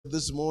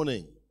this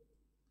morning.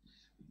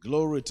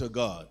 Glory to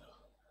God.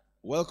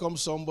 Welcome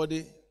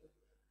somebody.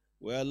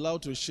 We're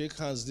allowed to shake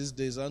hands these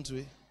days, aren't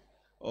we?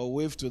 Or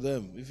wave to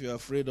them if you're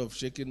afraid of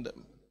shaking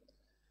them.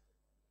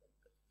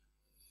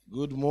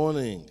 Good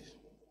morning.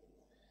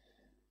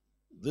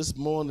 This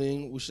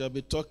morning we shall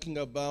be talking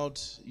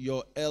about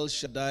your El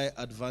Shaddai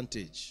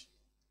advantage.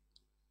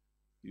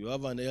 You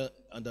have an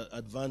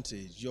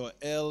advantage, your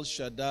El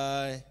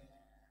Shaddai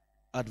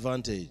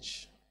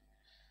advantage.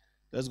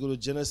 Let's go to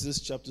Genesis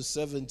chapter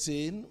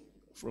 17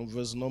 from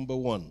verse number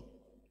 1.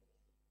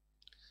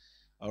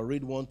 I'll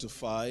read 1 to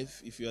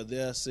 5. If you are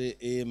there, say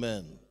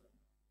amen.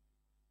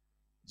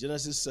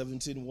 Genesis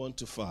 17, 1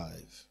 to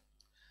 5.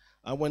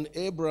 And when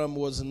Abram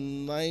was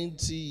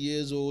 90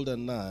 years old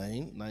and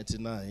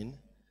 99,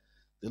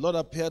 the Lord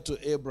appeared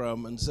to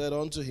Abram and said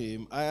unto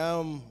him, I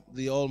am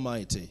the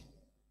Almighty,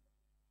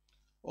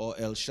 or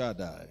El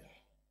Shaddai,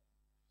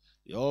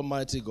 the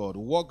Almighty God.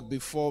 Walk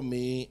before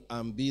me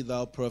and be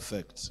thou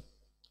perfect.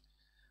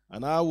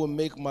 And I will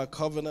make my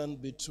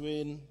covenant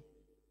between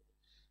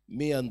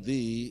me and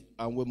thee,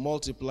 and will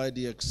multiply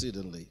thee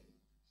exceedingly.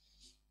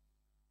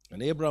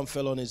 And Abram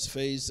fell on his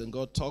face, and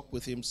God talked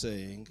with him,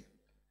 saying,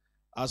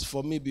 As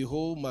for me,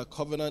 behold, my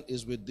covenant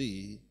is with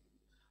thee,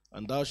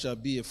 and thou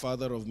shalt be a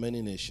father of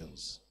many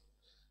nations.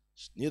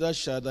 Neither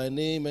shall thy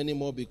name any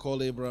more be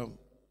called Abram,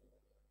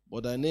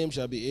 but thy name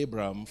shall be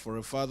Abram, for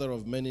a father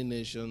of many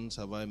nations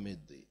have I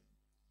made thee.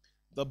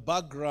 The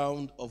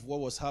background of what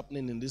was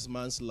happening in this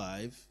man's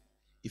life,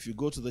 if you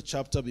go to the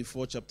chapter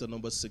before, chapter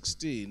number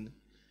 16,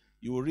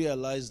 you will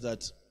realize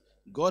that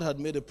God had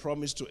made a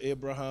promise to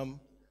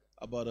Abraham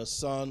about a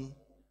son,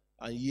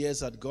 and years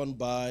had gone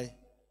by.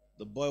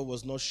 The boy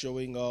was not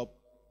showing up.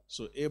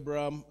 So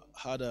Abraham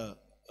had a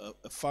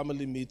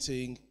family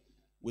meeting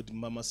with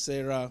Mama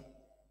Sarah.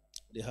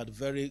 They had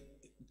very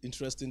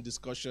interesting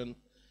discussion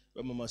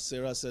where Mama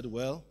Sarah said,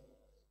 well,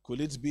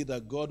 could it be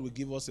that God will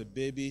give us a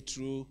baby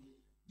through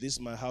this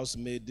my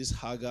housemaid, this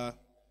Hagar,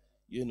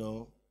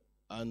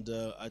 And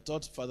I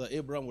thought Father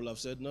Abraham would have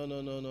said, no,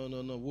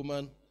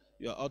 woman,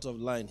 you're out of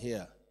line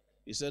here.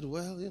 He said,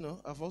 well,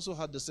 I've also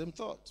had the same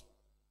thought.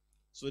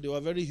 So they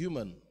were very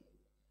human.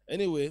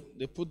 Anyway,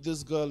 they put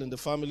this girl in the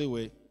family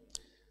way,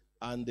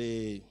 and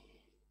they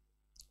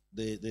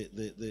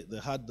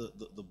had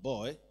the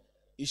boy,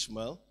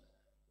 Ishmael.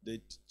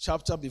 The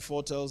chapter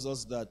before tells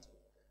us that,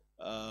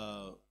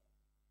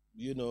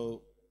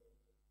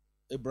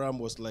 Abraham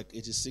was like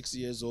 86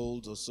 years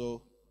old or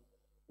so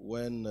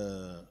when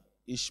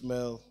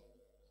Ishmael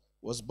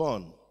was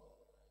born.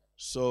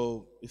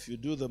 So if you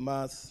do the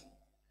math,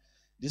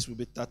 this will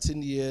be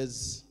 13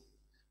 years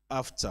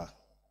after.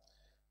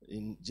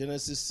 In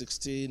Genesis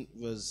 16,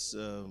 verse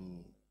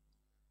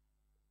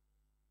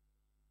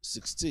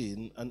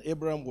 16, and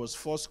Abraham was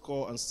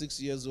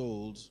 86 years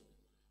old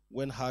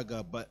when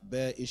Hagar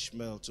bare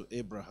Ishmael to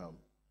Abraham.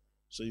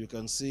 So you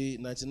can see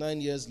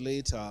 99 years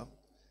later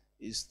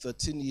is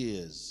 13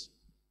 years.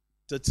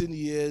 13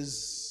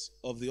 years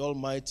of the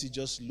Almighty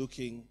just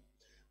looking.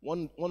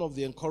 One of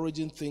the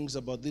encouraging things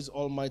about this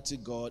Almighty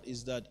God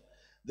is that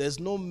there's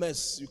no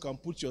mess you can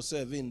put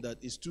yourself in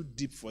that is too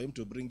deep for him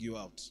to bring you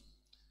out.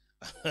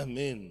 I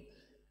mean,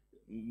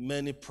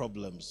 many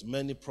problems.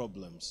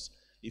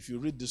 If you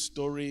read the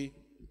story,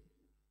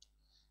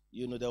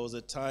 there was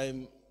a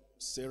time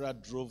Sarah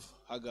drove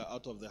Hagar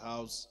out of the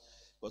house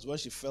because when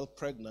she felt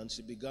pregnant,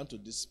 she began to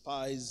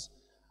despise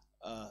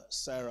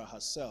Sarah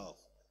herself.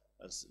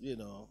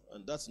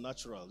 And that's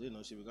natural.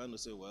 She began to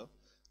say, well,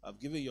 I've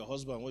given your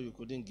husband what you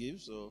couldn't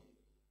give,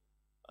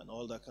 and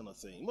all that kind of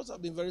thing. It must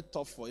have been very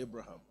tough for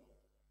Abraham.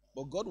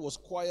 But God was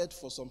quiet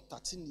for some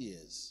 13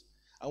 years.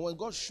 And when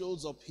God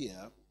shows up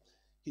here,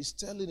 he's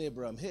telling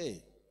Abraham,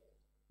 hey,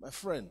 my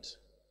friend,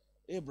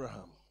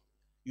 Abraham,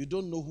 you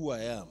don't know who I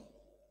am.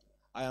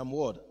 I am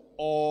what?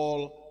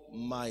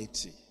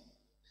 Almighty.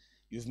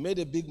 You've made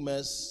a big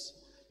mess.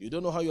 You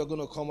don't know how you're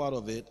going to come out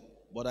of it,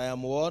 but I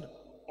am what?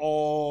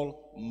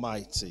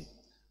 Almighty.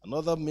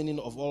 Another meaning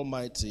of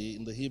Almighty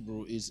in the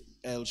Hebrew is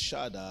El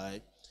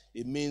Shaddai.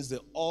 It means the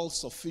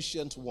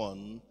all-sufficient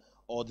one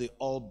or the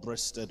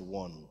all-breasted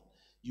one.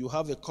 You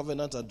have a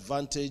covenant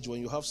advantage when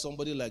you have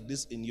somebody like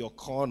this in your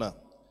corner.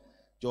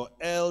 Your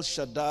El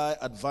Shaddai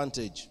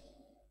advantage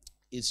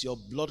is your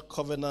blood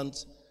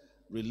covenant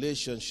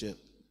relationship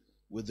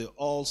with the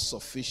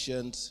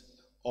all-sufficient,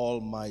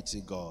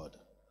 almighty God.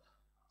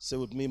 Say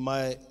with me,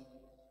 my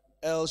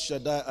El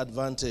Shaddai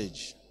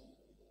advantage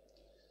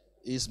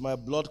is my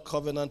blood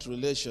covenant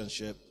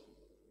relationship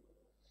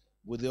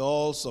with the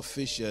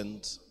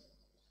all-sufficient,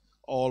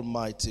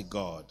 almighty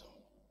God.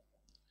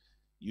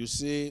 You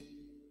see,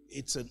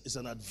 it's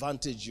an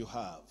advantage you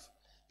have.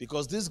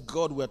 Because this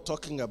God we're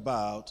talking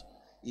about,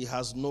 he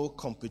has no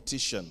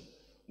competition.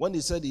 When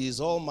he said he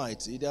is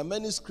almighty, there are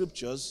many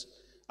scriptures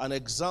and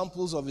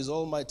examples of his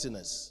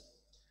almightiness.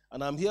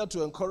 And I'm here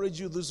to encourage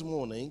you this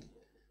morning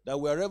that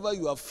wherever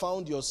you have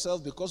found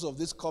yourself because of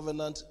this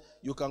covenant,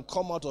 you can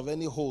come out of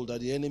any hole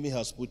that the enemy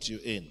has put you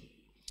in.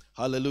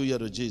 Hallelujah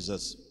to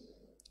Jesus.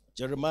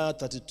 Jeremiah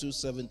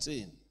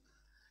 32:17.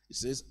 It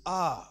says,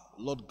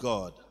 Lord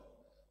God,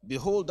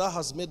 behold, thou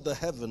hast made the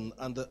heaven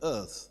and the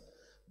earth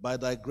by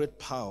thy great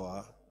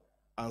power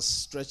and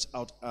stretched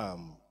out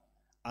arm,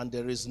 and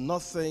there is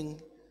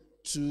nothing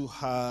too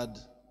hard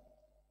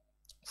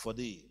for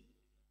thee.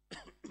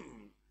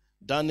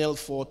 Daniel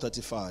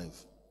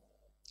 4:35.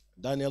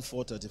 Daniel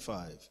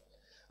 4:35.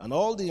 And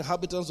all the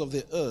inhabitants of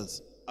the earth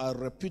are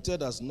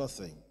reputed as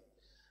nothing,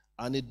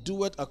 and it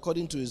doeth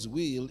according to his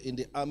will in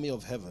the army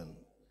of heaven.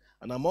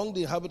 And among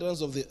the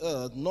inhabitants of the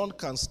earth none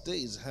can stay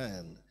his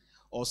hand,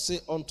 or say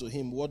unto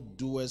him, what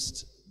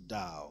doest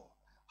thou?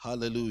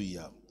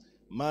 Hallelujah.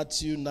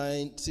 Matthew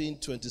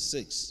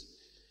 19:26.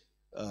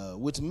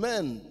 With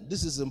men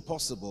this is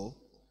impossible,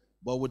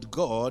 but with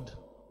God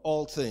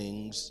all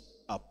things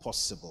are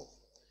possible.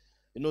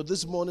 You know,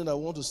 this morning I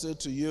want to say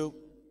to you,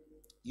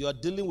 you are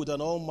dealing with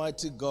an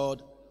almighty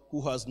God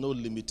who has no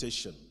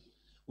limitation.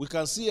 We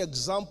can see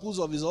examples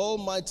of his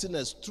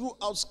almightiness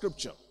throughout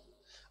Scripture.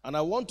 And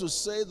I want to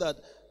say that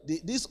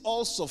this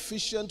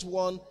all-sufficient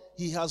one,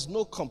 he has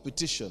no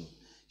competition.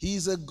 He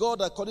is a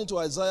God, according to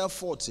Isaiah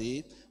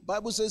 40.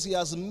 Bible says he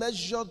has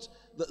measured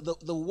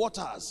the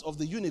waters of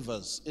the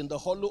universe in the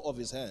hollow of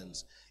his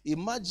hands.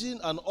 Imagine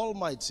an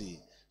almighty,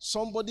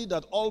 somebody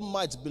that all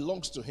might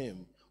belongs to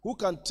him, who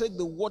can take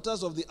the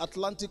waters of the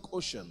Atlantic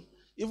Ocean.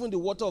 Even the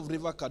water of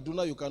River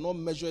Kaduna, you cannot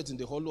measure it in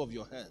the hollow of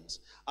your hands.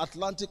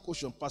 Atlantic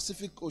Ocean,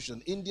 Pacific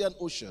Ocean, Indian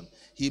Ocean,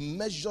 he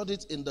measured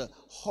it in the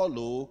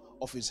hollow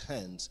of his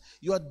hands.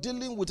 You are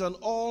dealing with an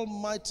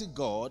almighty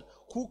God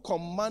who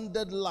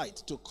commanded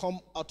light to come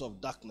out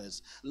of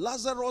darkness.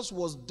 Lazarus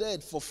was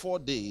dead for 4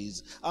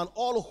 days and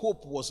all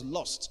hope was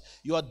lost.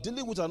 You are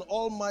dealing with an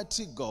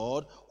almighty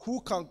God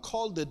who can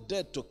call the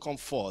dead to come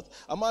forth.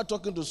 Am I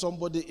talking to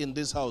somebody in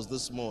this house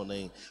this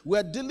morning? We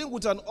are dealing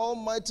with an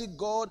almighty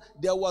God.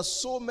 There were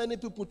so many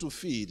people to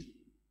feed,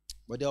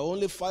 but there are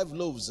only 5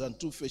 loaves and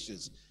 2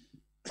 fishes.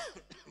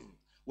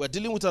 We're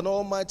dealing with an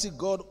almighty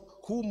God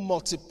who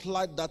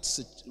multiplied that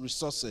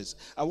resources.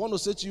 I want to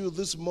say to you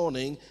this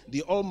morning,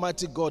 the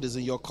almighty God is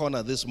in your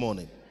corner this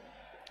morning.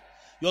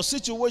 Your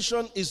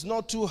situation is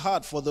not too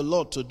hard for the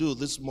Lord to do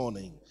this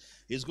morning.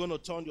 He's going to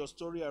turn your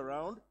story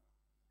around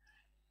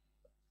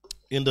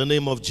in the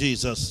name of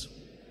Jesus.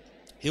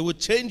 He will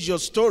change your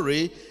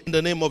story in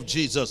the name of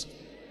Jesus.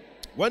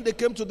 When they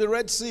came to the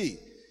Red Sea,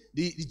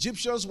 the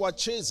Egyptians were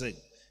chasing.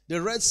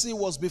 The Red Sea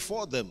was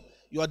before them.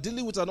 You are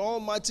dealing with an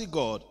almighty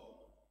God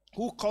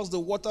who caused the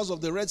waters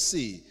of the Red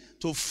Sea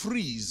to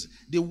freeze.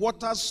 The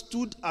waters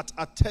stood at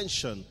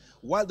attention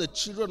while the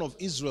children of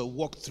Israel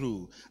walked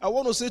through. I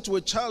want to say to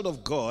a child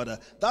of God,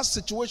 that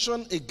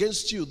situation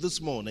against you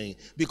this morning,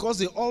 because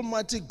the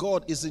Almighty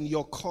God is in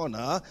your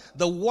corner,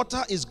 the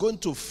water is going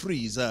to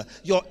freeze.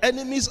 Your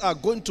enemies are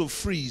going to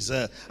freeze.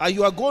 And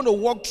you are going to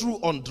walk through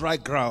on dry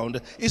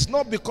ground. It's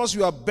not because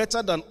you are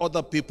better than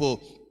other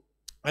people.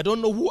 I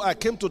don't know who I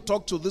came to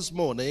talk to this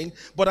morning,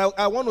 but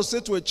I want to say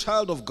to a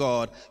child of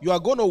God, you are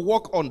going to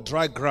walk on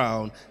dry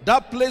ground.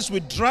 That place will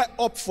dry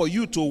up for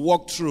you to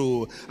walk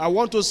through. I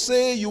want to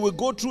say you will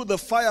go through the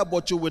fire,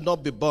 but you will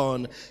not be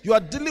burned. You are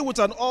dealing with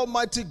an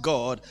almighty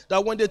God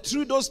that when they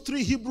threw those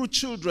 3 Hebrew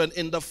children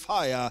in the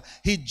fire,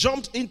 he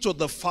jumped into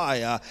the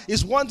fire.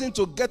 It's one thing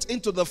to get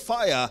into the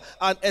fire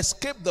and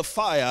escape the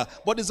fire,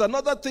 but it's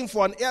another thing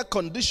for an air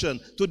condition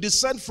to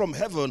descend from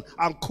heaven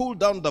and cool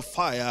down the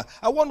fire.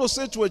 I want to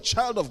say to a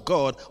child of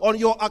God, on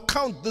your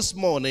account this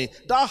morning,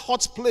 that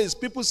hot place,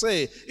 people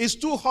say it's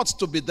too hot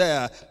to be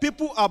there.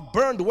 People are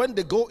burned when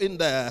they go in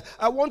there.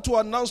 I want to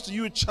announce to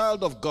you,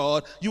 child of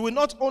God, you will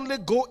not only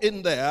go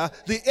in there,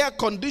 the air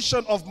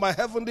condition of my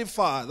heavenly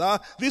Father,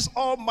 this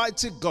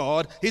almighty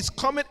God, is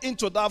coming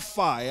into that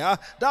fire.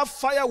 That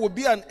fire will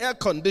be an air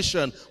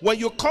condition. When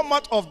you come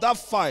out of that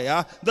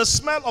fire, the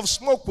smell of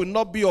smoke will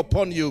not be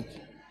upon you.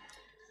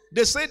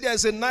 They say there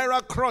is a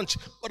naira crunch,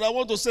 but I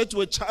want to say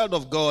to a child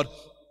of God,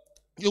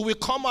 you will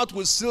come out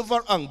with silver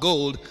and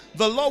gold.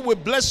 The Lord will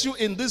bless you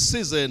in this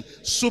season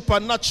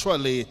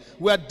supernaturally.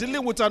 We are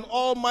dealing with an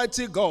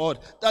almighty God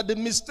that the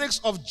mistakes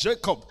of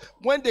Jacob,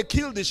 when they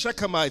killed the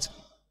Shechemites,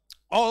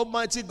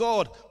 Almighty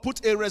God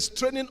put a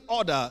restraining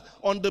order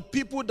on the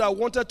people that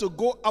wanted to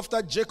go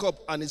after Jacob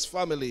and his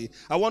family.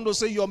 I want to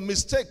say your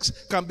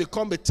mistakes can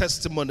become a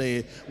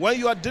testimony. When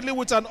you are dealing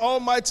with an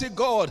almighty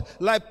God,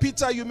 like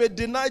Peter, you may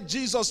deny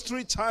Jesus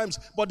 3 times,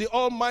 but the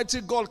almighty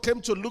God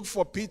came to look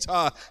for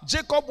Peter.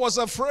 Jacob was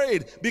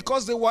afraid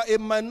because they were a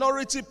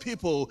minority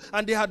people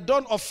and they had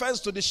done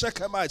offense to the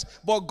Shechemites,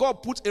 but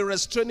God put a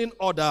restraining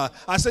order.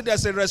 I said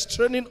there's a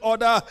restraining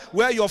order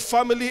where your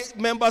family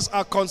members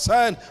are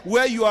concerned,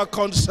 where you are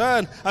concerned.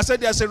 I said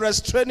there's a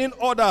restraining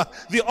order.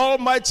 The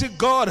almighty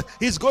God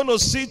is going to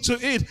see to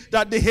it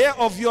that the hair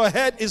of your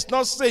head is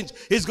not singed.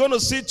 He's going to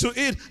see to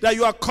it that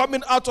you are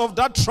coming out of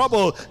that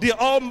trouble. The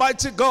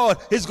almighty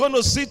God is going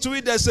to see to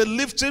it there's a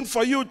lifting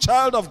for you,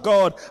 child of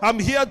God. I'm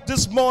here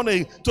this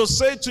morning to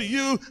say to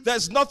you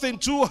there's nothing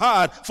too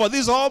hard for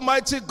this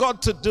almighty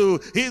God to do.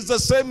 He's the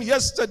same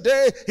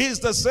yesterday, he's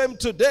the same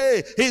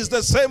today, he's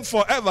the same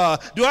forever.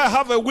 Do I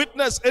have a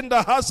witness in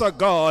the house of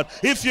God?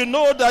 If you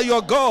know that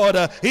your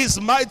God is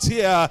is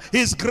mightier.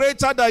 He's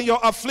greater than your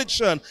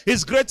affliction.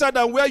 He's greater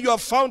than where you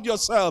have found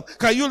yourself.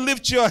 Can you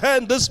lift your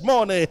hand this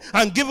morning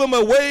and give him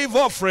a wave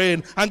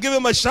offering and give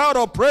him a shout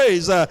of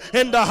praise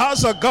in the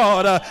house of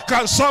God?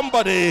 Can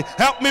somebody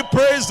help me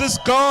praise this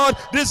God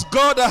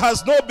that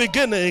has no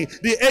beginning,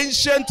 the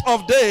ancient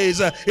of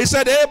days? He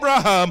said,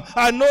 Abraham,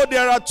 I know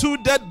there are 2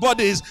 dead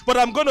bodies, but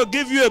I'm going to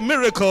give you a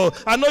miracle.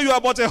 I know you are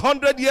about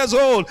 100 years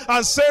old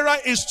and Sarah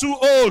is too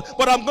old,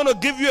 but I'm going to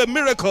give you a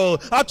miracle.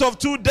 Out of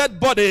 2 dead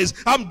bodies,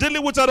 I'm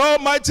dealing with an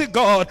almighty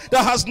God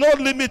that has no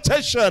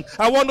limitation.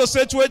 I want to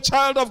say to a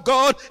child of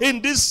God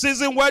in this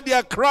season where they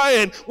are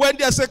crying, when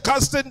there's a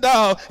casting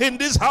down, in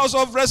this house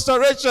of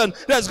restoration,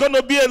 there's going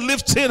to be a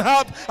lifting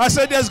up. I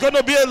said there's going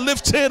to be a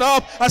lifting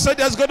up. I said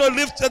there's going to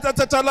lift.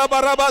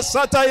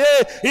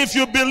 If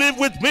you believe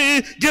with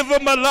me, give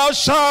him a loud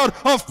shout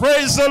of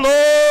praise the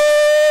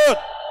Lord.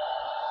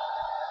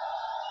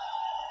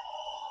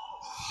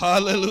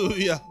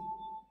 Hallelujah.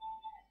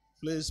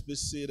 Please be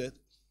seated.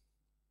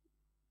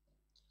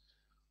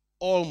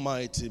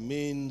 Almighty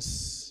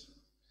means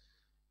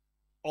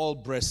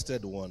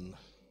all-breasted one,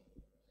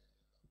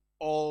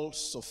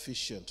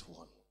 all-sufficient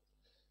one,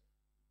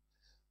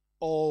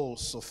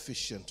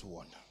 all-sufficient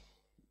one.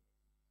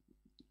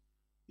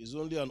 He's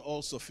only an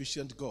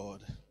all-sufficient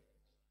God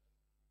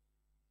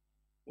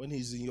when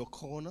he's in your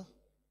corner.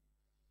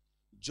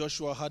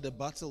 Joshua had a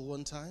battle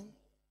one time,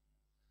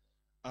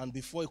 and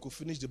before he could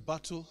finish the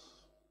battle,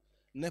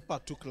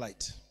 NEPA took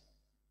light.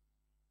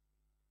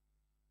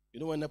 You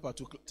know when NEPA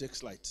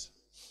takes light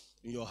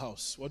in your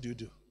house, what do?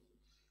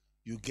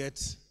 You get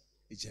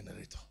a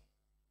generator.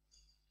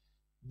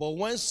 But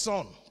when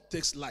sun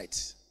takes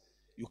light,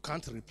 you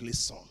can't replace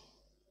sun.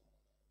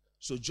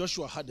 So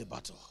Joshua had a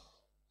battle,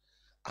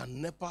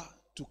 and NEPA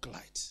took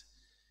light.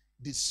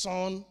 The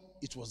sun,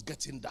 it was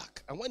getting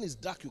dark. And when it's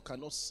dark, you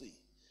cannot see.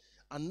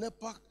 And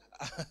NEPA,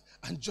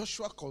 and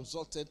Joshua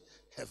consulted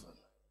heaven.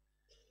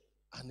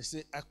 And he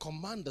said, I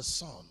command the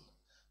sun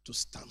to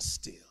stand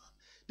still.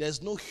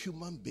 There's no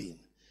human being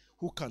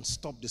who can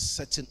stop the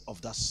setting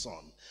of that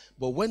sun.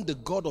 But when the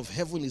God of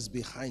heaven is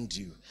behind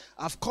you,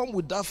 I've come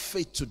with that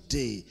faith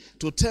today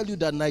to tell you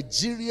that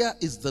Nigeria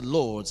is the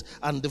Lord's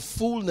and the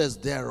fullness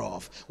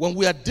thereof. When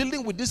we are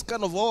dealing with this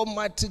kind of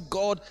almighty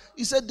God,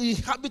 he said the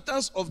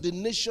inhabitants of the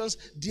nations,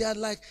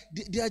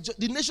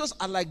 the nations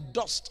are like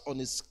dust on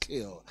a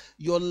scale.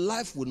 Your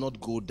life will not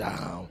go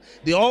down.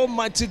 The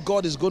almighty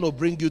God is going to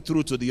bring you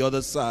through to the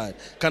other side.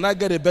 Can I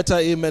get a better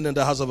amen in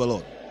the house of the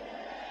Lord?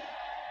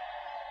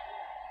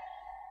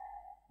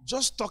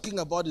 Just talking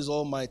about his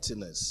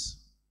almightiness.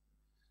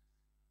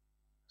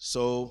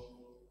 So,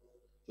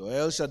 your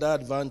El Shaddai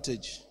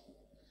advantage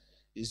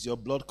is your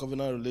blood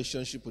covenant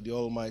relationship with the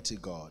Almighty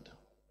God.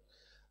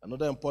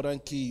 Another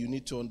important key you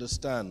need to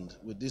understand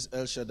with this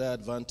El Shaddai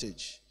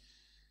advantage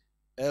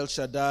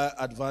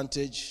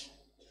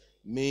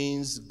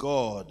means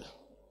God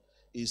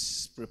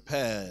is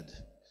prepared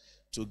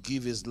to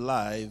give his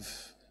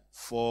life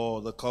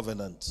for the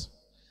covenant.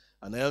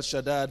 An El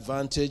Shaddai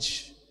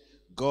advantage,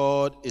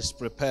 God is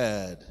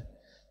prepared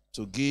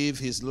to give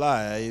his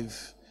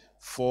life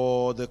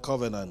for the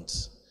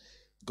covenant.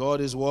 God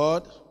is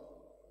what?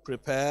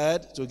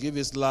 Prepared to give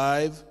his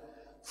life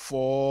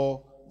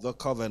for the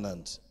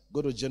covenant.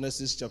 Go to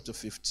Genesis chapter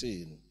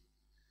 15.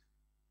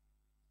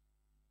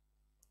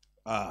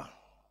 Now,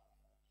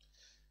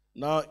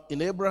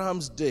 in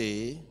Abraham's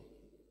day,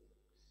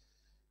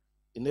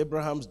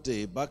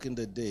 back in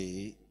the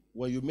day,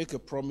 when you make a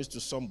promise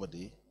to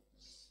somebody,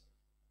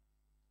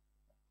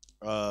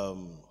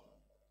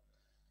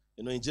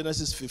 in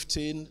Genesis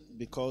 15,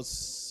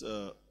 because,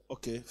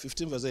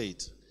 15 verse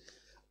 8.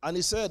 And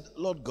he said,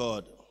 Lord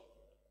God,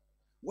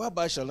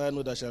 whereby shall I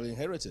know that I shall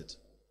inherit it?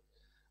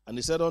 And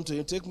he said unto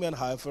him, take me an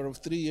heifer of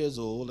 3 years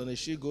old, and a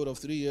she-goat of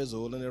 3 years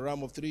old, and a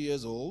ram of 3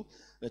 years old,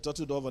 and a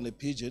turtle dove, and a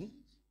pigeon,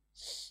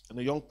 and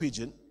a young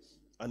pigeon.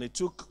 And he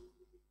took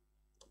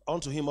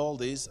unto him all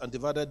these, and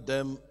divided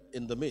them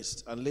in the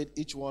midst, and laid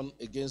each one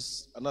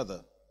against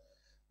another.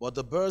 But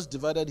the birds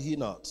divided he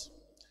not.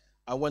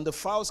 And when the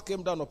fowls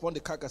came down upon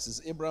the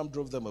carcasses, Abraham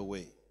drove them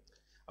away.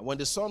 And when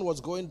the sun was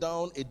going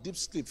down, a deep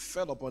sleep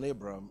fell upon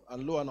Abraham,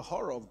 and lo, an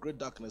horror of great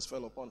darkness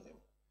fell upon him.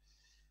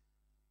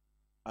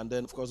 And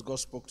then, of course, God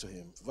spoke to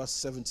him. Verse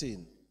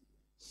 17.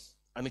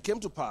 And it came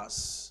to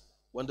pass,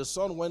 when the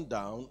sun went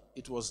down,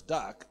 it was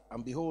dark,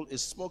 and behold, a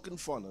smoking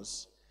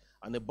furnace,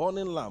 and a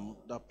burning lamp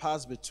that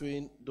passed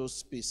between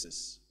those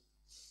pieces.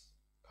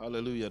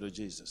 Hallelujah to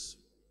Jesus.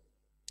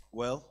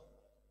 Well,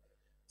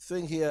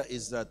 thing here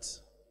is that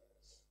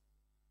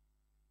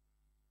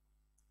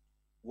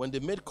when they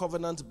made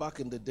covenant back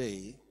in the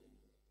day,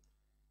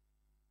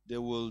 they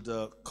would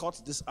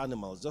cut these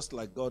animals, just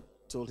like God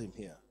told him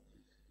here.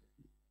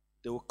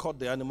 They would cut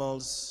the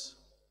animals,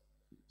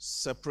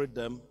 separate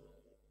them,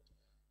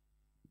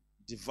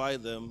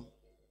 divide them,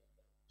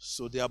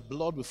 so their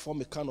blood will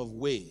form a kind of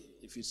way.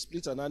 If you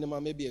split an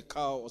animal, maybe a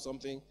cow or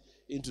something,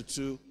 into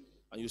two,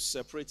 and you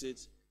separate it,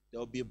 there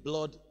will be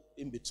blood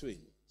in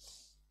between.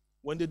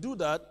 When they do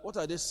that, what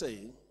are they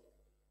saying?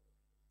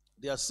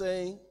 They are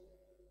saying,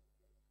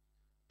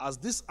 as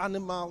these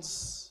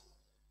animals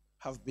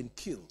have been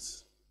killed,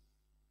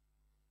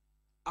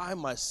 I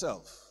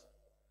myself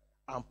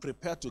am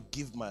prepared to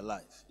give my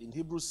life. In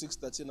Hebrews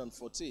 6:13 and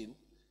 14,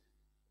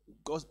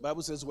 God's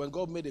Bible says when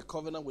God made a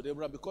covenant with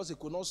Abraham, because he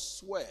could not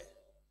swear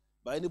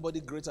by anybody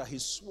greater, he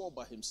swore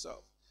by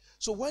himself.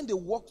 So when they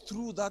walked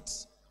through that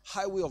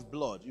highway of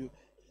blood,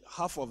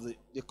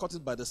 they cut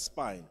it by the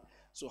spine.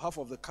 So half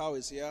of the cow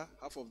is here,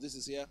 half of this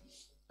is here,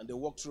 and they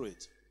walk through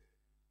it.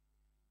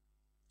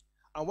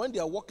 And when they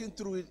are walking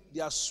through it,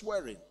 they are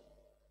swearing.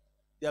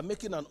 They are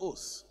making an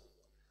oath.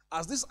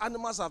 As these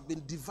animals have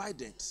been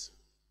divided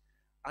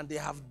and they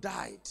have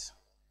died,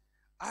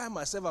 I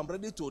myself am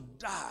ready to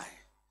die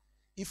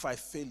if I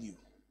fail you.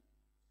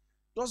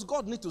 Does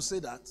God need to say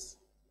that?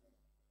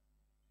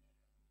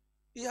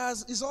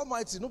 He's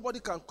almighty. Nobody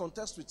can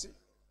contest with him.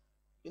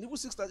 In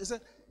Hebrews 6, he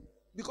said,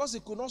 because he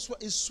could not swear,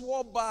 he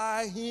swore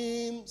by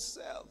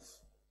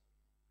himself.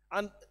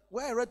 And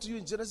where I read to you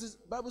in Genesis,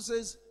 the Bible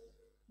says,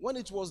 when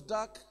it was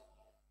dark,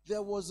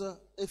 there was a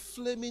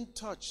flaming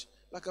torch,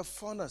 like a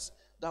furnace,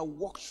 that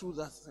walked through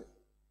that thing.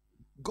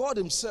 God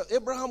himself,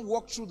 Abraham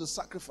walked through the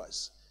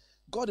sacrifice.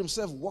 God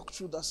himself walked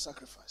through that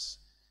sacrifice.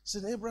 He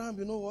said, Abraham,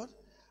 you know what?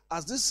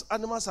 As these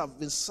animals have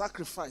been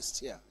sacrificed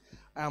here,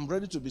 I am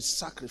ready to be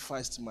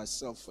sacrificed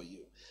myself for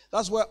you.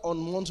 That's why on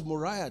Mount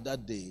Moriah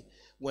that day,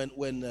 when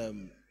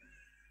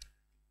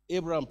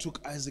Abraham took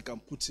Isaac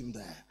and put him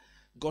there,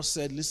 God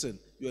said, listen,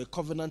 you're a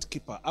covenant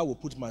keeper. I will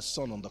put my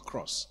son on the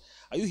cross.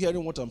 Are you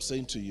hearing what I'm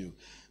saying to you?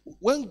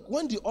 When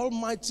the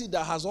Almighty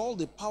that has all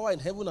the power in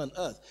heaven and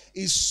earth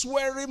is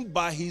swearing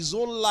by his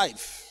own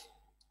life,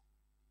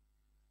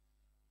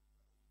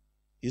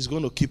 he's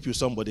going to keep you,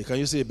 somebody. Can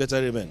you say a better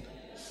amen?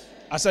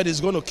 I said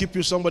he's going to keep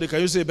you, somebody. Can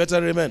you say a better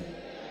amen?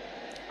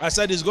 I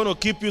said he's going to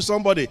keep you,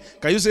 somebody.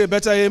 Can you say a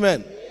better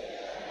amen?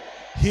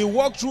 He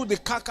walked through the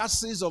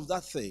carcasses of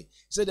that thing.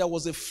 He said there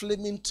was a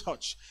flaming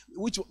torch,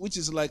 which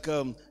is like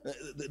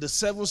the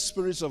seven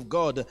spirits of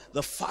God,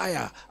 the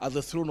fire at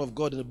the throne of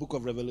God in the book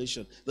of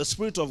Revelation. The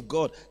Spirit of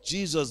God,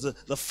 Jesus,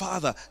 the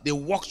Father, they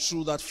walked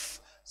through that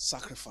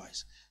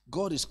sacrifice.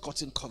 God is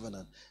cutting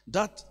covenant.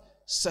 That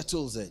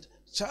settles it.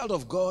 Child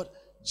of God,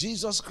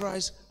 Jesus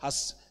Christ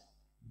has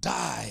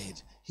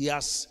died. He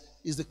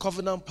is the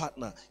covenant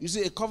partner. You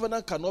see, a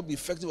covenant cannot be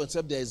effective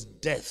except there is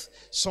death.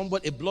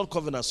 A blood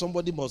covenant,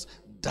 somebody must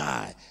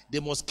die. They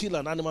must kill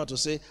an animal to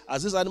say,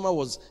 as this animal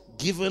was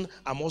given,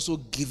 I'm also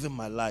giving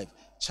my life.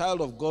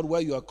 Child of God,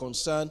 where you are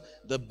concerned,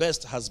 the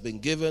best has been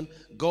given.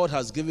 God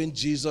has given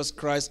Jesus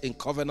Christ in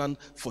covenant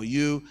for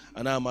you,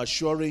 and I'm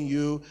assuring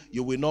you,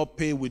 you will not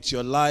pay with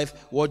your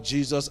life what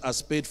Jesus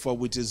has paid for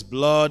with his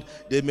blood.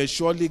 They may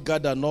surely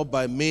gather not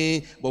by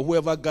me, but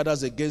whoever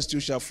gathers against you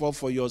shall fall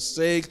for your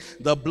sake.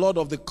 The blood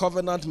of the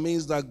covenant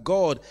means that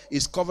God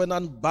is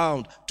covenant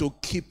bound to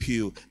keep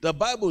you. The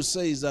Bible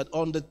says that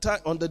on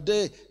the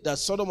day that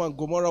Sodom and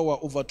Gomorrah were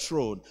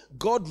overthrown,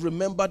 God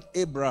remembered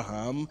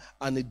Abraham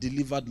and he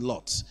delivered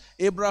Lot.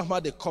 Abraham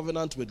had a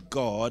covenant with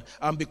God,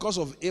 and because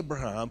of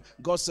Abraham,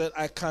 God said,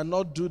 I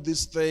cannot do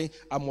this thing,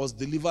 I must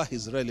deliver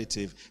his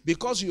relative.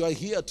 Because you are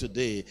here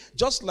today,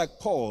 just like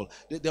Paul,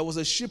 there was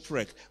a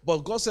shipwreck, but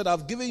God said,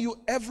 I've given you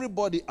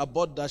everybody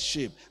aboard that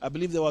ship. I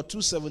believe there were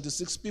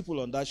 276 people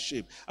on that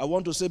ship. I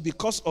want to say,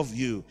 because of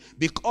you,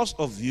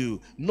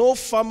 no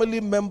family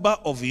member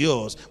of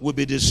yours will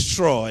be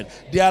destroyed.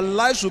 Their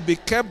lives will be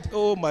kept,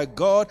 oh my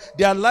God,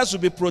 their lives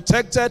will be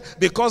protected,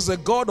 because the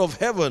God of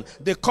heaven,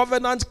 the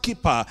covenant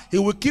keeper, he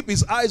will keep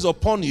his eyes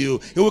upon you.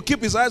 He will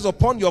keep his eyes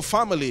upon your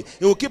family.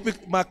 He will keep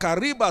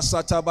Makariba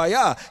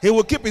Satabaya. He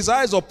will keep his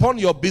eyes upon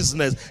your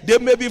business. They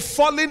may be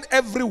falling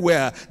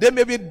everywhere. They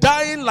may be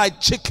dying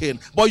like chicken,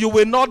 but you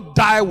will not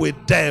die with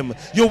them.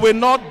 You will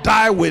not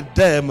die with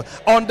them.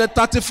 On the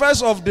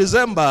 31st of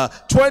December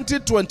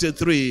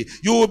 2023,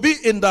 you will be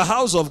in the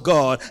house of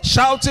God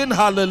shouting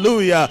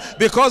hallelujah,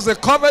 because the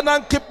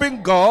covenant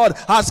keeping God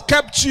has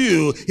kept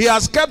you. He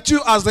has kept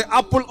you as the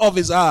apple of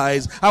his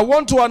eyes. I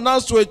want to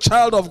announce to a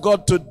child of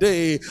God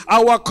today,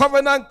 our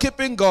covenant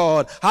keeping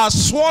God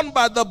has sworn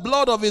by the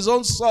blood of his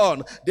own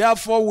son.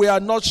 Therefore we are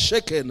not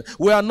shaken,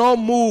 we are not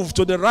moved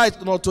to the right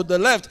nor to the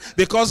left,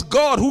 because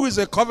God, who is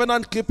a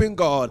covenant keeping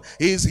God,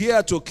 is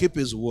here to keep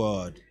his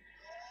word.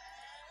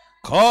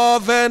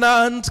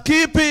 Covenant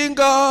keeping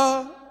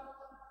God,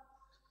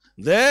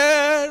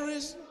 there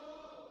is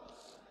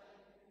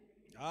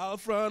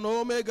Alpha and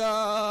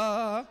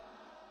Omega,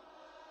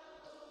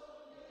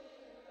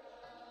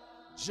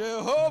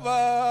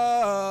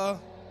 Jehovah.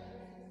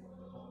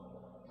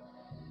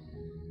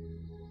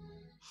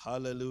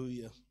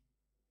 Hallelujah.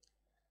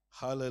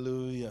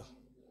 Hallelujah.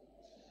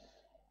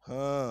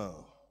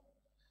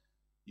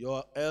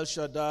 Your El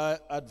Shaddai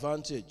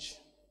advantage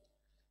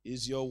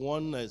is your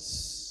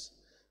oneness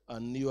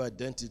and new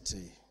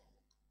identity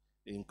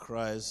in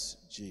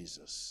Christ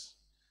Jesus.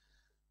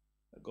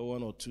 I got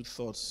one or two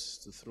thoughts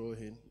to throw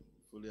in.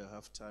 Hopefully I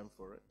have time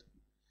for it.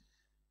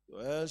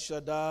 Your El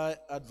Shaddai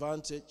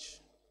advantage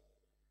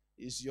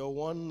is your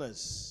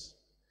oneness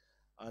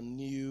and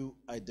new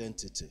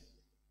identity.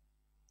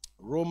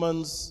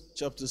 Romans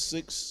chapter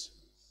 6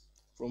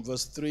 from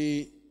verse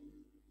 3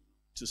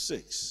 to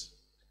 6.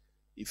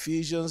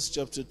 Ephesians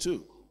chapter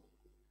 2,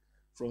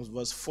 from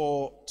verse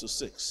 4 to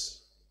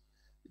 6.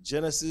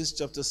 Genesis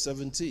chapter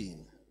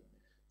 17,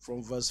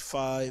 from verse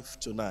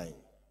 5 to 9.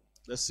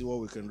 Let's see what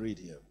we can read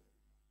here.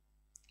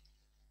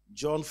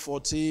 John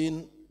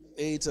 14,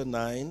 8 and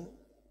 9.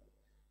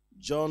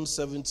 John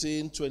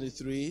 17,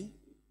 23.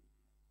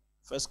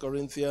 1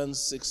 Corinthians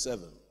 6,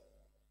 7.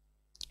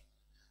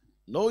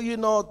 Know ye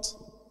not,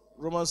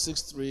 Romans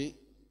 6, 3,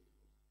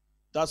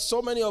 that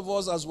so many of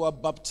us as were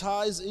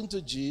baptized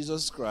into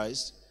Jesus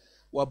Christ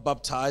were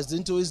baptized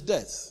into his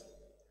death.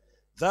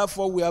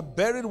 Therefore we are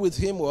buried with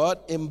him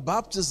what? In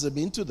baptism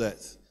into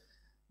death,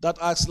 that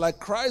as like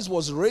Christ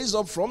was raised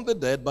up from the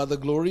dead by the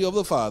glory of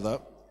the Father,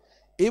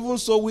 even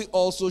so we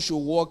also should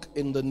walk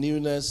in the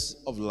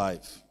newness of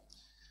life.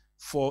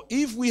 For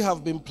if we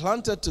have been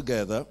planted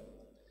together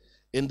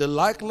in the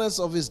likeness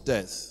of his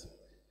death,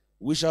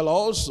 we shall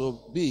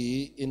also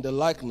be in the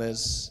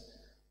likeness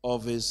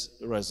of his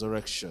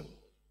resurrection.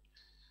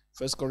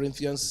 1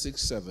 Corinthians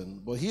 6,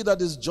 7. But he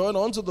that is joined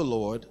unto the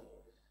Lord,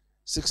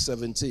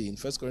 6:17.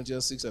 1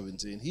 Corinthians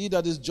 6:17. He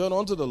that is joined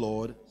unto the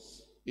Lord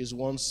is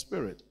one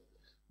spirit.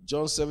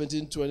 John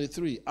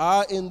 17:23.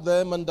 I in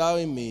them and thou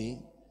in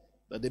me,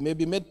 that they may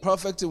be made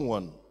perfect in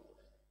one,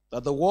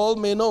 that the world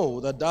may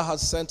know that thou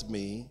hast sent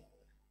me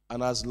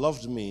and hast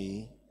loved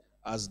me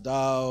as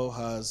thou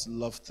hast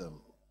loved them.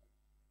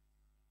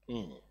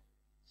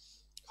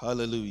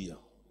 Hallelujah.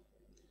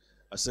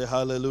 I say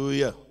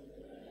hallelujah.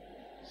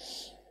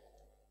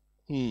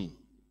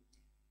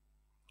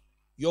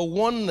 Your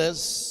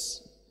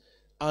oneness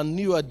and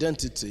new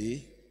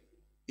identity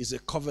is a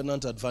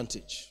covenant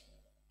advantage.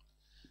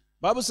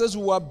 Bible says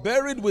we were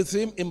buried with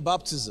him in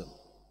baptism.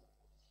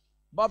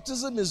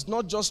 Baptism is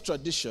not just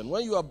tradition.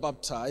 When you are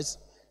baptized,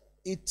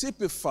 it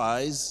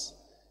typifies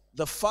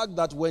the fact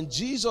that when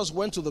Jesus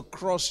went to the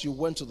cross, you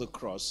went to the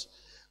cross.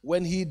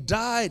 When he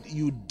died,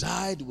 you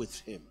died with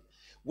him.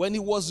 When he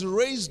was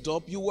raised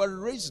up, you were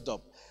raised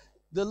up.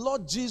 The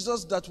Lord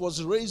Jesus that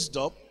was raised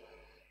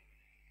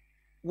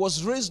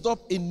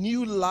up in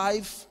new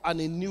life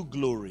and in new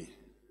glory.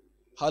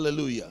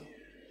 Hallelujah.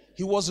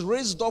 He was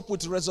raised up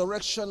with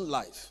resurrection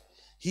life.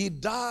 He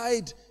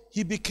died,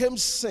 he became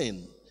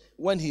sin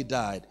when he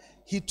died.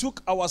 He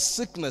took our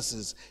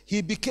sicknesses.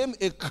 He became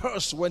a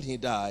curse when he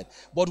died.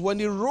 But when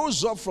he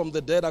rose up from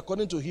the dead,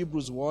 according to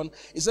Hebrews 1,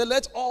 he said,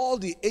 let all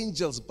the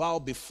angels bow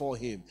before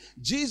him.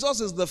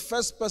 Jesus is the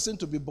first person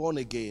to be born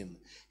again.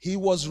 He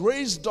was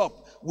raised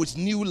up with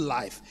new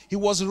life. He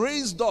was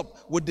raised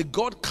up with the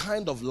God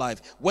kind of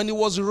life. When he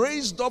was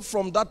raised up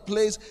from that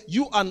place,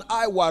 you and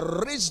I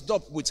were raised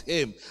up with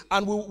him.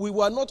 And we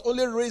were not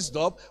only raised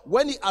up,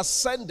 when he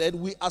ascended,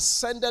 we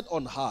ascended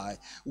on high.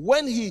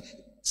 When he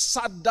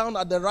sat down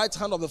at the right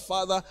hand of the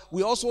Father,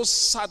 we also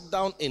sat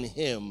down in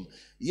him.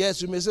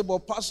 Yes, you may say,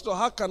 but Pastor,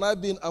 how can I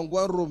be in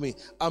Angwan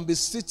and be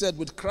seated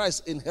with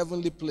Christ in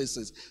heavenly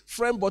places?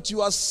 Friend, but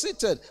you are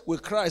seated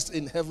with Christ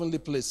in heavenly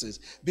places.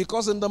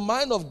 Because in the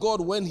mind of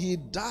God, when he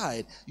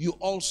died, you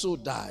also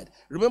died.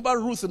 Remember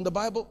Ruth in the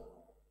Bible?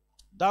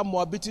 That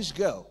Moabitish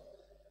girl.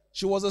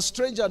 She was a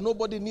stranger,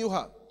 nobody knew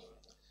her.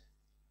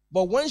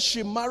 But when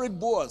she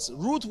married Boaz,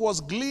 Ruth was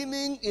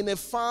gleaning in a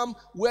farm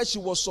where she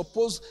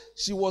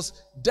was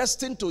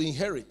destined to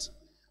inherit.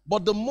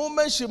 But the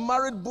moment she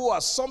married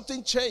Boaz,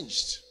 something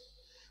changed.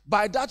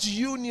 By that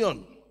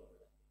union,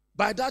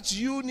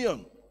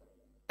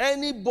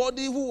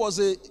 anybody who was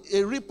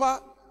a reaper,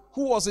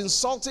 who was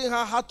insulting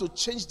her, had to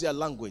change their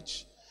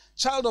language.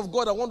 Child of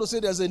God, I want to say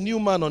there's a new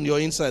man on your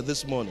inside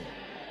this morning.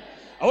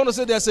 I want to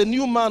say there's a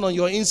new man on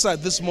your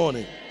inside this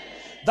morning.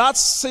 That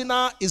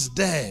sinner is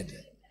dead.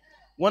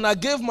 When I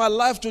gave my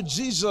life to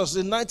Jesus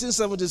in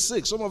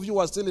 1976, some of you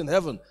are still in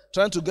heaven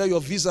trying to get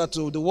your visa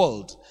to the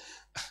world.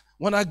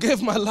 When I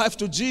gave my life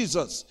to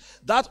Jesus,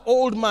 that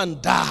old man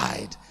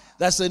died.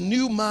 There's a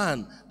new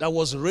man that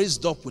was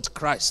raised up with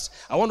Christ.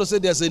 I want to say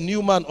there's a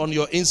new man on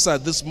your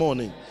inside this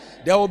morning.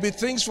 There will be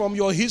things from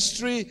your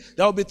history.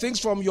 There will be things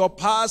from your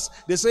past.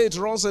 They say it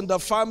runs in the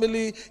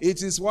family.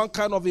 It is one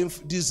kind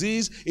of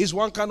disease. It's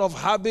one kind of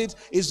habit.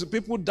 It's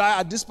people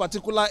die at this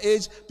particular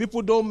age.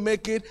 People don't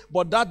make it.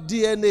 But that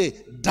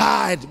DNA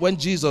died when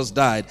Jesus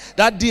died.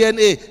 That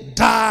DNA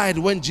died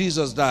when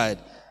Jesus died.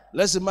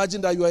 Let's imagine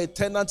that you are a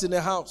tenant in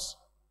a house.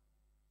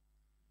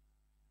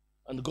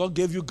 And God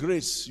gave you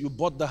grace. You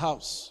bought the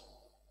house.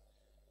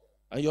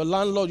 And your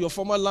landlord, your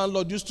former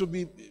landlord used to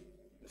be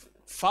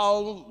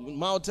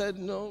foul-mouthed,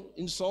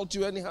 insult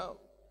you anyhow.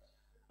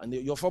 And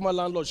your former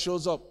landlord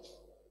shows up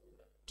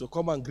to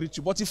come and greet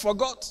you. But he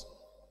forgot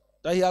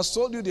that he has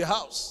sold you the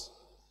house.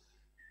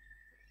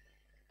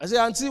 I say,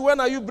 Auntie, when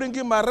are you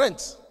bringing my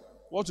rent?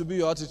 What will be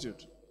your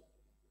attitude?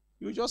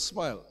 You just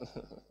smile.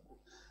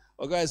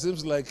 Okay, it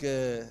seems like,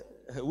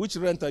 which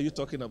rent are you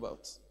talking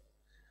about?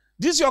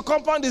 This your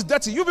compound is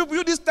dirty. You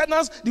people, these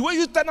tenants, the way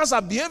you tenants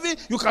are behaving,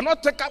 you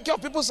cannot take care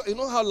of people. You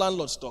know how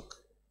landlords talk?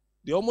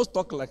 They almost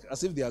talk like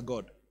as if they are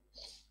God.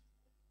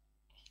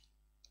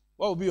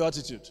 What will be your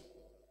attitude?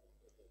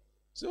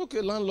 Say,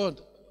 okay,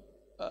 landlord,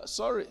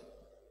 sorry.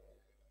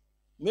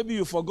 Maybe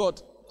you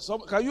forgot.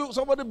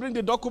 Somebody bring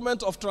the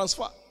document of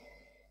transfer?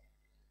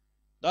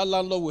 That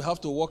landlord will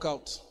have to walk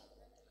out.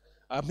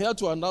 I'm here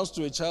to announce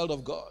to a child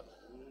of God,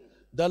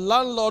 the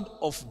landlord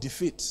of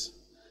defeat,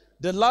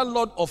 the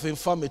landlord of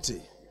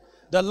infirmity,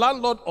 the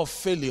landlord of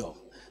failure,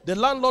 the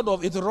landlord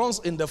of it runs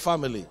in the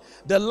family,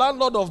 the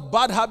landlord of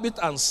bad habit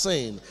and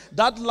sin,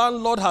 that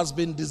landlord has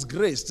been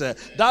disgraced,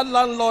 that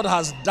landlord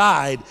has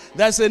died.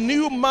 There's a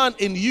new man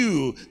in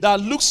you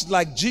that looks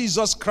like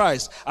Jesus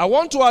Christ. I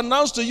want to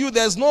announce to you,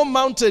 there's no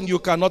mountain you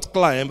cannot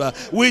climb.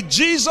 With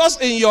Jesus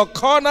in your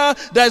corner,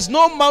 there's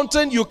no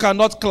mountain you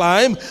cannot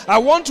climb. I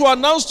want to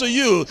announce to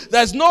you,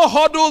 there's no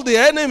hurdle the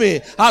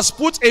enemy has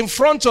put in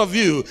front of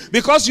you,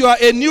 because you are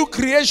a new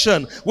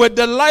creation with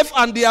the life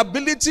and the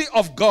ability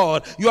of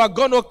God. You are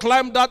going to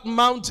climb that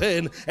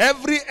mountain.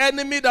 Every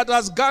enemy that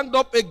has ganged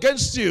up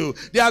against you,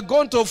 they are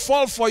going to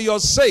fall for your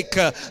sake,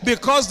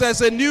 because there's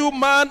a new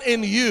man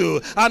in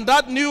you, and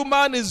that new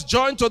man is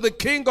joined to the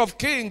King of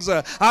Kings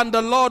and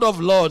the Lord of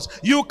Lords.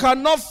 You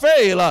cannot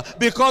fail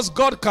because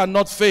God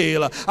cannot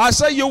fail. I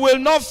say you will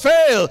not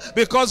fail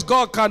because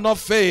God cannot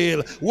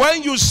fail.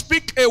 When you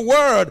speak a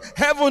word,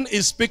 heaven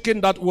is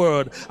speaking that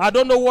word. I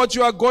don't know what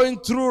you are going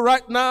through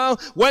right now.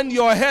 When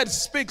your head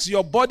speaks,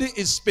 your body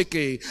is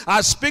speaking.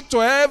 I speak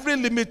to every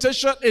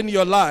limitation in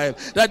your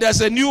life that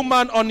there's a new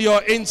man on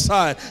your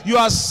inside. You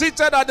are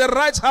seated at the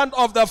right hand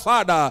of the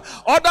Father.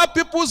 Other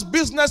people's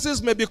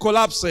businesses may be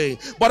collapsing,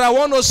 but I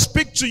want to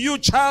speak to you,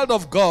 child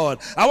of God.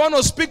 I want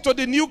to speak to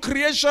the new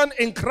creation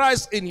in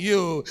Christ in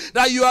you,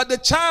 that you are the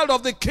child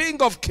of the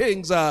King of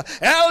Kings,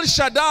 El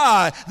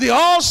Shaddai, the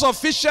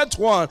all-sufficient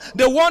one,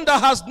 the one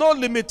that has no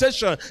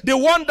limitation, the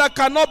one that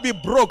cannot be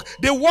broke,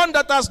 the one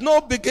that has no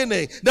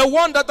beginning, the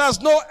one that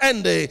has no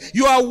ending.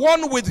 You are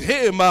one with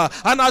him,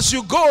 and as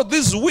you go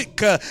this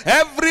week,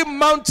 every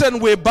mountain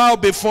will bow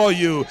before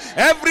you,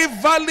 every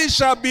valley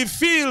shall be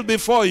filled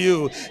before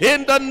you.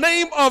 In the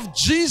name of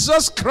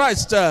Jesus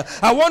Christ,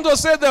 I want to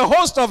say the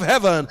host of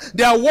heaven,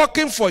 they are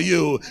working for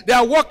you, they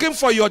are working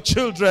for your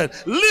children.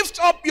 Lift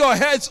up your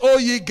heads, O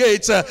ye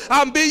gates,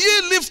 and be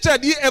ye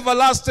lifted, ye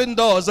everlasting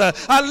doors, and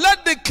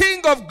let the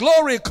King of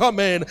glory come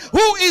in.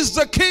 Who is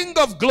the King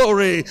of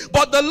glory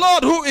but the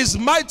Lord who is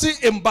mighty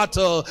in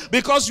battle?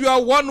 Because you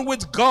are one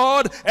with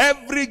God,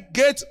 every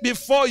gate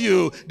before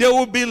you, they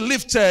will be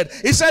lifted.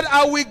 He said,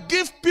 I will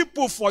give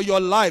people for your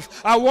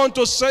life. I want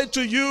to say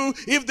to you,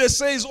 if they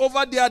say it's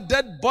over their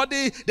dead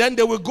body, then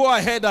they will go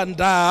ahead and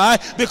die,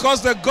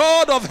 because the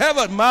God of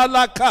heaven,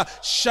 Malaka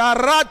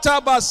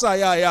Sharata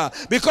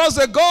Basayaya, because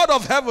the God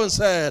of heaven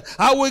said,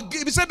 I will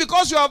give, he said,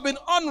 because you have been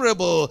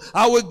honorable,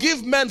 I will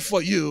give men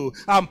for you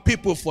and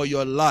people for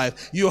your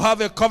life. You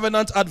have a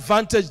covenant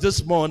advantage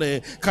this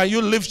morning. Can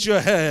you lift your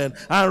hand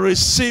and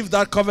receive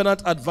that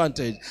covenant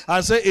advantage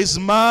and say, it's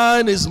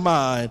mine, it's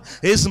mine,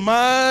 it's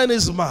mine,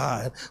 it's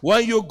mine.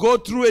 When you go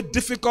through a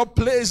difficult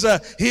place,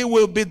 he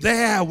will be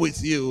there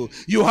with you.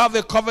 You have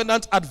a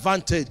covenant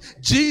advantage.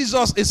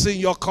 Jesus is in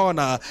your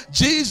corner.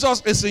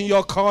 Jesus is in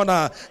your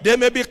corner. They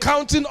may be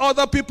counting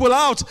other people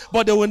out,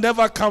 but they will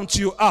never count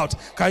you out.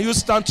 Can you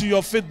stand to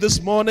your feet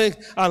this morning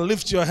and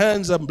lift your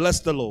hands and bless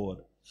the Lord?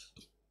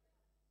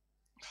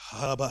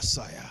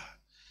 Habasaya.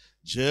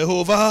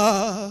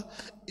 Jehovah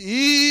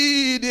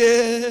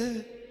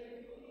Ide.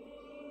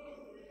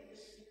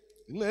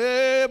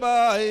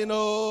 Never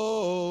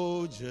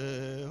know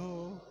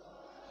Jehovah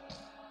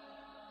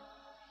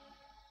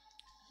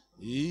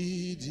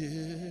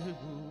Ide.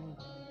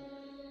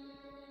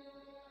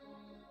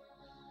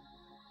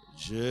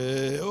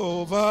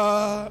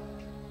 Jehovah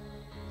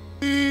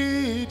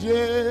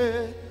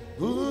Ide.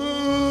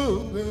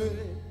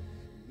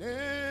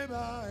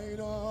 Never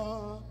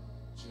know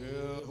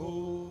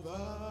Jehovah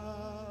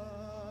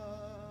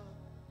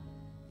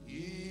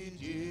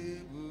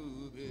Ide.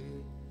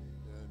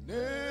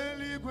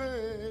 Neligwe,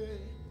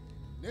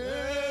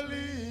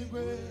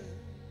 Neligwe,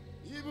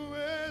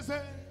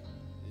 Ibueze,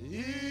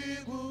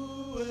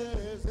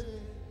 Ibueze,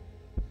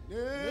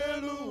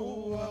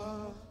 Nelua,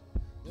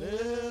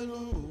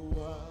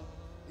 Nelua,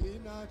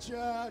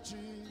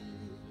 Inachachi,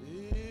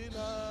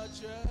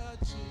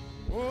 Inachachi,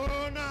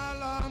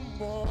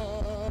 Onalambo,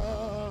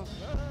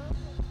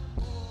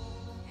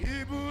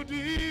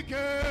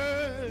 Ibudike,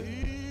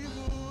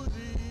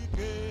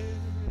 Ibudike,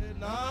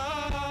 na.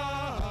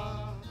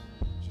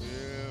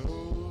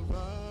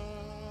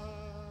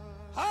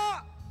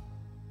 Ha!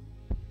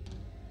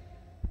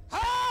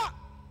 Ha!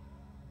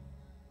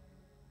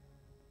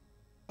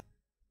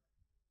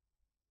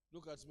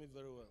 Look at me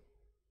very well.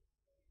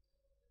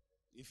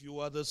 If you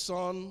are the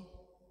son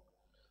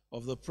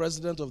of the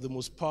president of the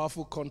most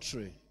powerful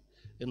country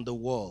in the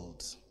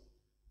world,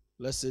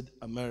 let's say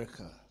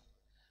America,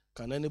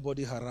 can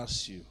anybody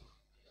harass you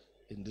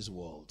in this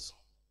world?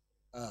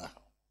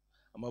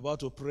 I'm about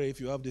to pray. If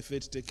you have the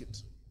faith, take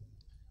it.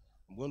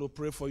 I'm going to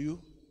pray for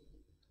you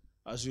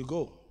as you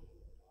go.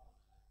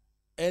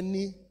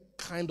 Any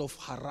kind of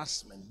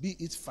harassment, be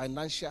it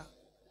financial,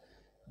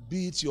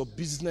 be it your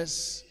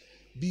business,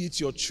 be it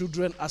your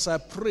children, as I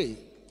pray,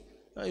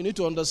 now you need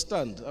to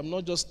understand, I'm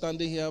not just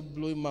standing here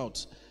blowing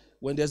mouth.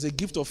 When there's a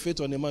gift of faith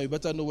on a man, you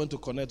better know when to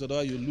connect,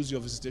 otherwise you lose your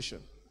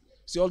visitation.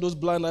 See all those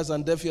blind eyes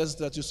and deaf ears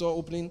that you saw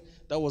opening?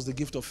 That was the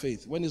gift of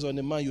faith. When it's on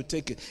a man, you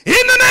take it. In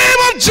the name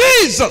of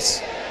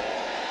Jesus!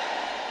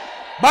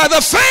 By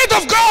the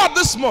faith of God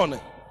this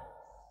morning,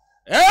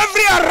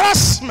 every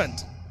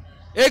harassment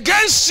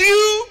against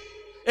you,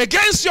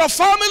 against your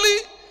family,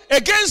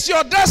 against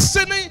your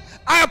destiny,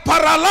 I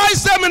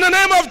paralyze them in the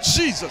name of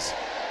Jesus.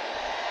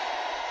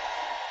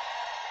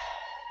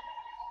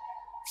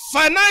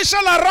 Financial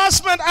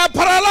harassment, I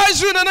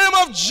paralyze you in the name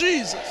of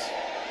Jesus.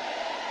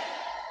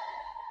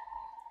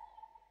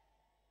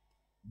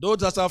 Those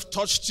that have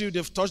touched you,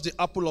 they've touched the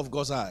apple of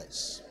God's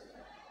eyes.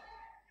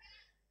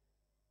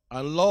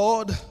 And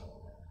Lord,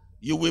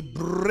 you will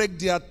break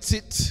their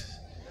teeth.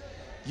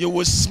 You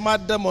will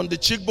smack them on the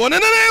cheekbone in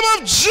the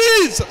name of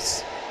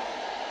Jesus.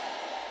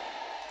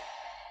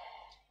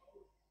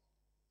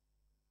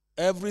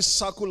 Every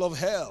circle of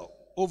hell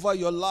over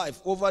your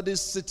life, over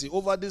this city,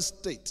 over this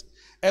state,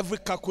 every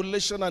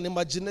calculation and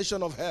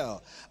imagination of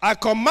hell, I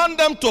command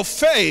them to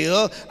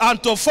fail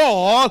and to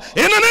fall in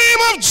the name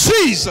of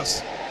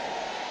Jesus.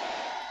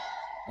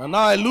 And now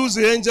I lose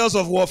the angels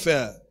of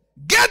warfare.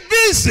 Get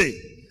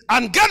busy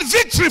and get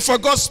victory for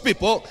God's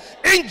people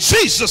in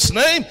Jesus'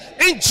 name,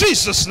 in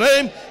Jesus'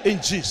 name,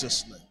 in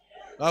Jesus' name.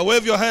 Now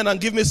wave your hand and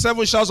give me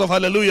 7 shouts of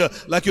hallelujah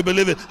like you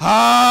believe it.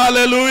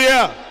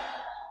 Hallelujah.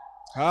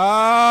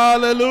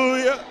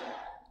 Hallelujah.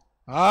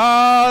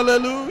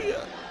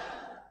 Hallelujah.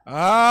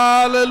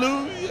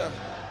 Hallelujah.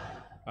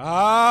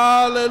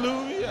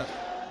 Hallelujah.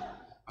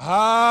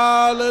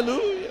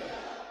 Hallelujah.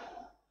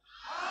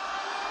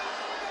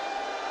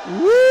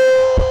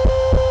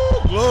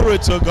 Woo! Glory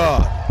to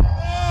God.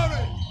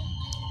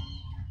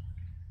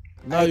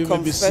 Now I you may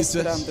be confess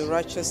seated. that I'm the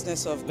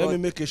righteousness of God. Let me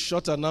make a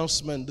short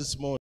announcement this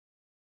morning.